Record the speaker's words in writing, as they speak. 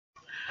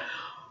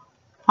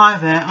Hi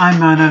there, I'm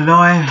Mona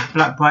Loy,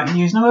 Blackbright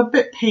News, and I'm a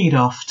bit peed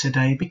off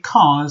today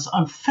because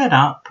I'm fed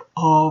up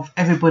of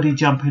everybody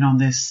jumping on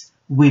this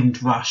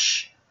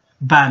Windrush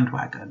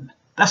bandwagon.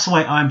 That's the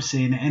way I'm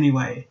seeing it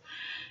anyway.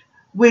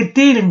 We're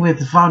dealing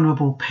with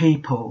vulnerable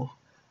people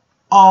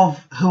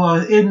who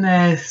are in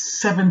their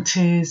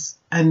 70s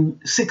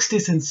and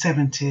 60s and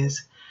 70s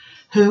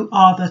who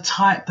are the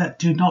type that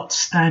do not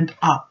stand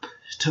up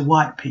to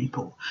white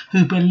people,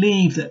 who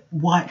believe that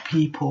white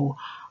people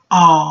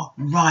are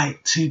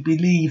right, to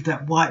believe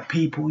that white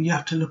people, you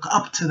have to look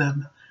up to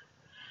them.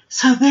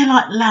 So they're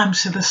like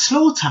lambs to the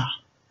slaughter.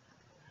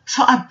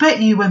 So I bet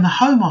you when the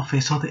Home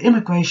Office or the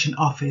Immigration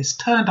Office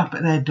turned up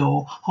at their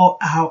door, or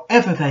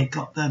however they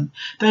got them,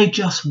 they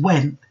just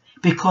went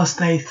because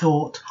they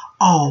thought,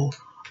 oh,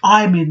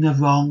 I'm in the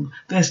wrong,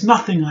 there's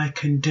nothing I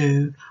can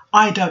do,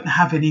 I don't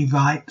have any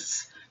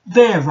rights,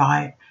 they're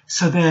right,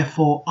 so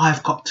therefore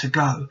I've got to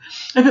go.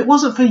 If it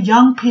wasn't for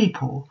young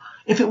people,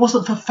 if it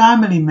wasn't for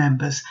family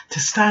members to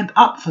stand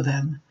up for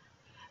them,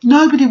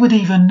 nobody would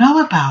even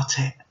know about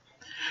it.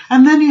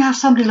 And then you have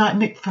somebody like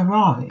Nick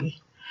Ferrari,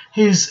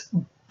 who's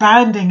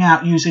banding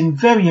out using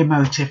very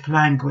emotive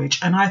language,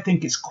 and I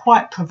think it's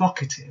quite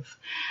provocative.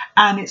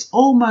 And it's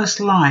almost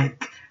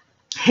like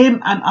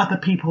him and other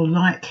people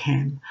like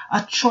him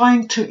are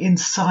trying to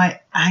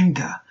incite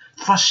anger,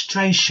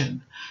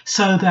 frustration,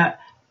 so that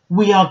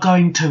we are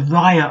going to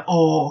riot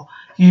or,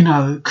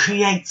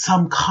 create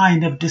some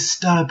kind of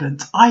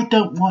disturbance. I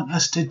don't want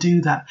us to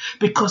do that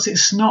because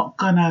it's not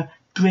going to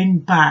bring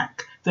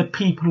back the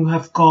people who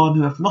have gone,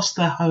 who have lost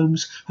their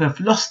homes, who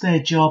have lost their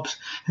jobs,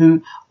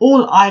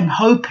 all I'm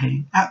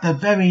hoping at the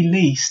very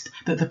least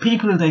that the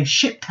people who they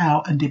shipped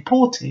out and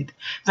deported,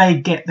 they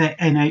get their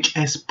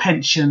NHS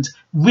pensions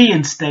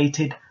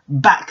reinstated,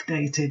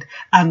 backdated,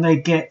 and they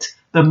get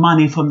the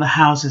money from the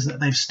houses that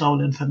they've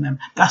stolen from them.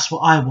 That's what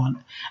I want.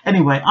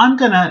 Anyway, I'm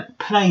going to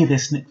play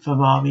this Nick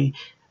Ferrari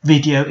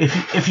video.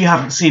 If you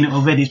haven't seen it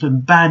already, it's been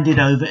bandied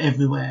over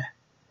everywhere.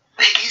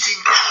 It is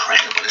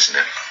incredible, isn't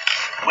it?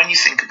 When you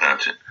think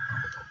about it.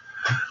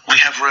 We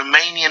have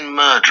Romanian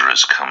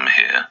murderers come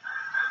here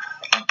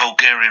and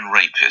Bulgarian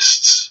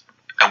rapists,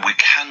 and we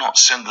cannot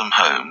send them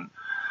home.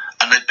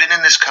 And they've been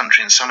in this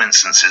country in some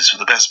instances for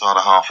the best part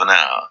of half an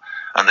hour,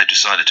 and they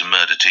decided to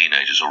murder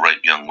teenagers or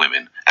rape young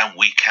women, and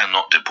we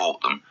cannot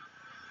deport them.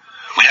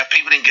 We have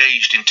people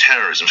engaged in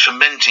terrorism,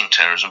 fomenting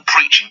terrorism,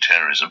 preaching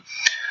terrorism,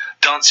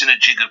 dancing a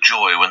jig of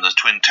joy when the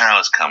Twin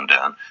Towers come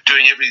down,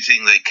 doing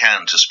everything they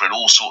can to spread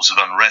all sorts of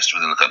unrest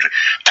within the country,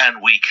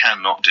 and we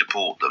cannot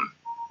deport them.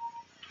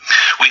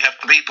 We have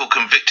people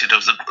convicted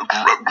of the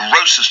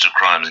grossest of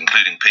crimes,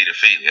 including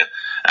paedophilia,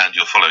 and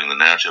you're following the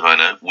narrative, I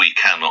know, we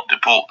cannot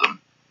deport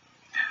them.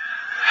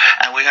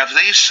 And we have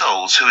these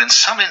souls who in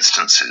some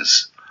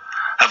instances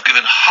have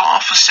given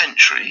half a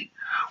century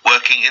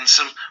working in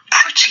some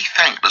pretty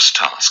thankless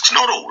tasks,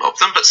 not all of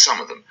them, but some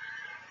of them.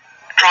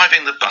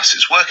 Driving the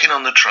buses, working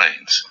on the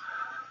trains,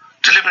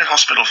 delivering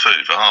hospital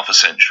food for half a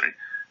century,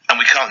 and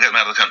we can't get them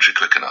out of the country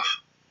quick enough.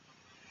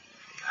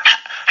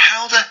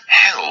 How the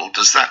hell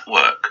does that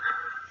work?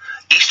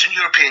 Eastern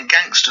European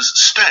gangsters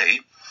stay,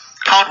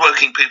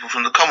 hard-working people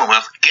from the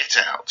Commonwealth get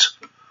out.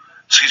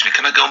 Excuse me,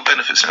 can I go on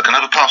benefits now? Can I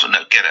have a passport?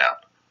 No, get out.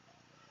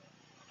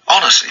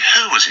 Honestly,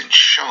 who was in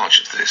charge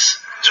of this?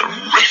 It's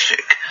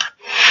horrific.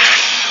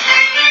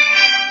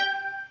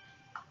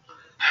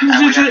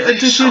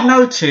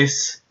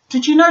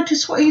 Did you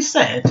notice what he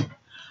said?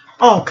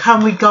 Oh,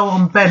 can we go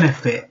on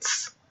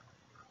benefits?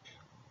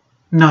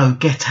 No,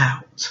 get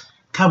out.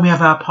 Can we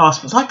have our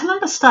passports? I can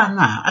understand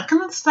that. I can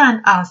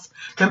understand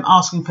them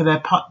asking for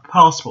their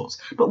passports.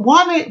 But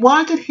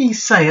why did he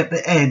say at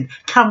the end,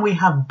 can we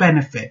have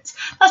benefits?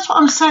 That's what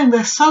I'm saying.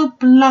 They're so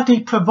bloody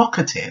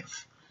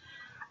provocative.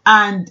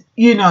 And,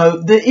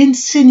 the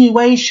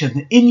insinuation,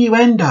 the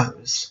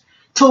innuendos,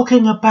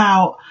 talking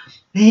about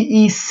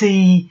the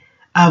EC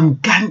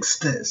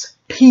gangsters,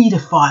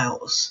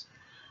 paedophiles,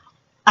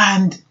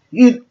 and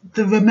the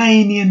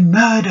Romanian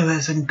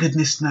murderers and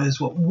goodness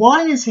knows what.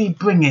 Why is he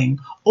bringing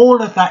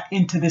all of that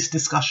into this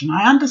discussion?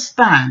 I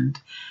understand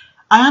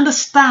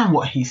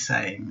what he's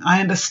saying. I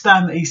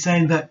understand that he's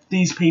saying that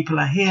these people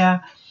are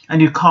here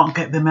and you can't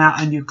get them out,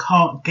 and you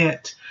can't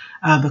get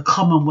the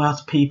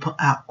Commonwealth people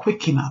out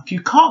quick enough.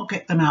 You can't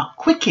get them out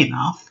quick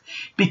enough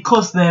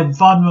because they're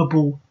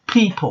vulnerable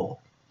people.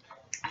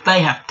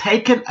 They have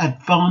taken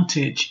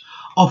advantage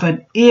of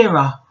an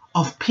era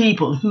of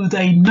people who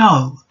they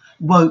know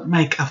won't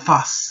make a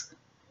fuss,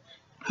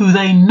 who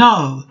they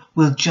know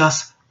will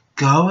just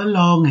go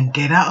along and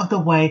get out of the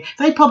way.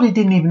 They probably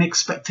didn't even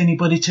expect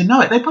anybody to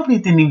know it. They probably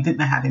didn't even think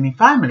they had any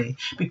family,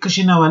 because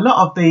a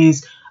lot of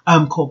these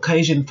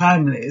Caucasian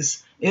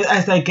families,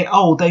 as they get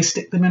old, they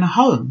stick them in a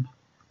home.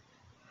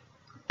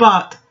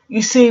 But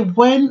you see,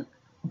 one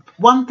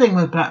thing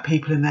with black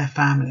people in their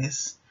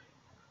families,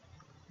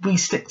 we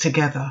stick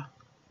together.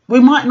 We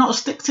might not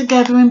stick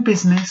together in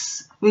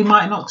business. We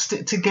might not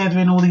stick together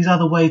in all these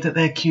other ways that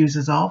they accuse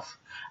us of.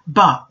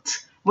 But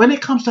when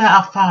it comes to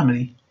our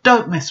family,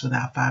 don't mess with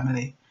our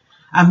family.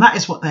 And that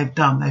is what they've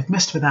done. They've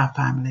messed with our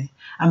family,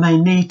 and they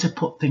need to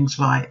put things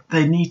right.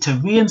 They need to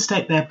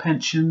reinstate their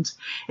pensions.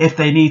 If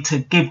they need to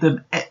give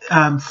them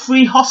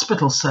free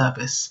hospital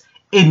service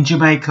in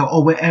Jamaica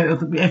or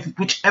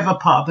whichever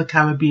part of the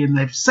Caribbean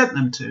they've sent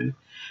them to,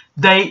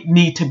 they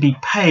need to be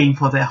paying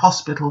for their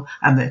hospital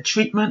and their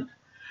treatment,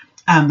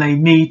 and they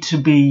need to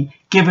be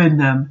giving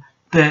them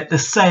the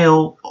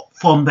sale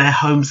from their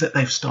homes that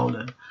they've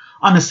stolen.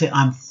 Honestly,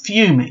 I'm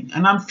fuming,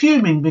 and I'm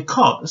fuming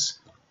because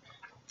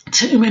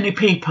too many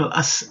people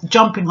are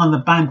jumping on the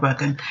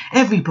bandwagon.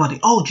 Everybody,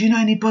 oh, do you know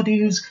anybody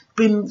who's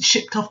been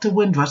shipped off to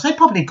Windrush? They've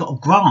probably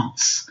got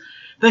grants.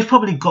 They've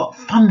probably got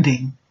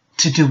funding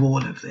to do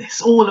all of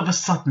this. All of a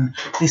sudden,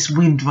 this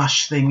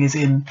Windrush thing is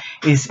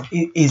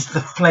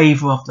the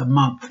flavour of the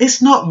month.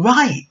 It's not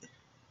right.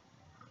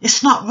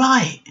 It's not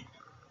right.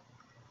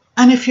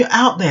 And if you're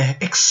out there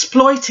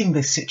exploiting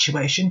this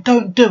situation,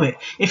 don't do it.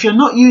 If you're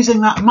not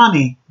using that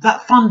money,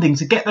 that funding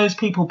to get those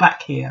people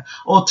back here,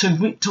 or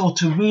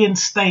to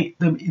reinstate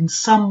them in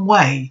some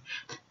way,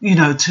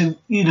 to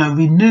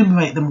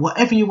remunerate them,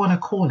 whatever you want to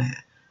call it,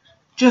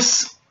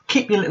 just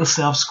keep your little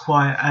selves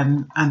quiet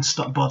and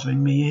stop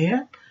bothering me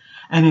here.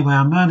 Anyway,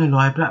 I'm Myrna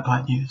Loy,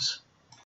 Blackbright News.